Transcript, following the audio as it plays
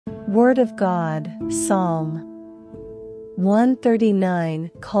Word of God, Psalm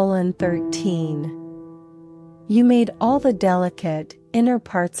 139:13. You made all the delicate, inner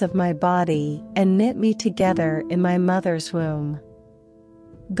parts of my body and knit me together in my mother's womb.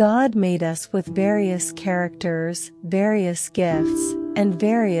 God made us with various characters, various gifts, and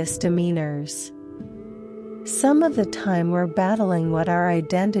various demeanors. Some of the time we're battling what our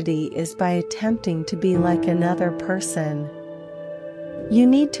identity is by attempting to be like another person. You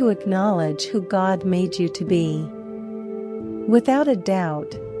need to acknowledge who God made you to be. Without a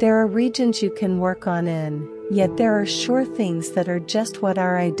doubt, there are regions you can work on in, yet there are sure things that are just what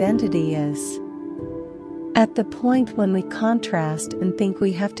our identity is. At the point when we contrast and think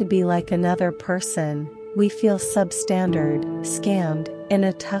we have to be like another person, we feel substandard, scammed, in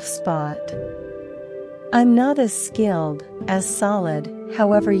a tough spot. I'm not as skilled, as solid,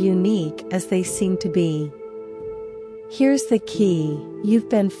 however unique as they seem to be. Here's the key: you've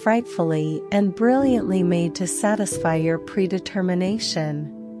been frightfully and brilliantly made to satisfy your predetermination.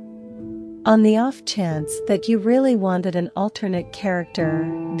 On the off chance that you really wanted an alternate character,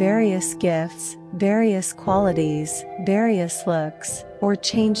 various gifts, various qualities, various looks, or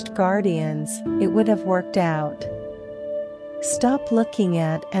changed guardians, it would have worked out. Stop looking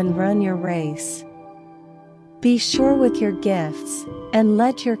at and run your race. Be sure with your gifts, and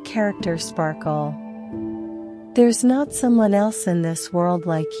let your character sparkle. There's not someone else in this world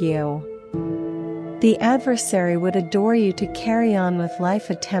like you. The adversary would adore you to carry on with life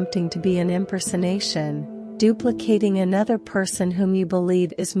attempting to be an impersonation, duplicating another person whom you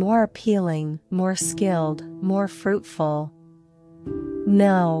believe is more appealing, more skilled, more fruitful.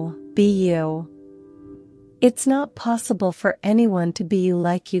 No, be you. It's not possible for anyone to be you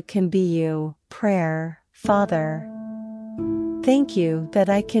like you can be you. Prayer. Father, thank you that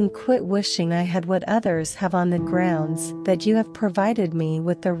I can quit wishing I had what others have on the grounds that you have provided me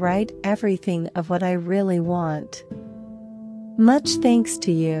with the right everything of what I really want. Much thanks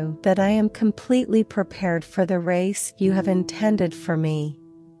to you that I am completely prepared for the race you have intended for me.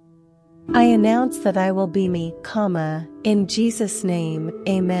 I announce that I will be me, in Jesus' name,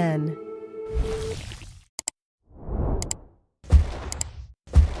 Amen.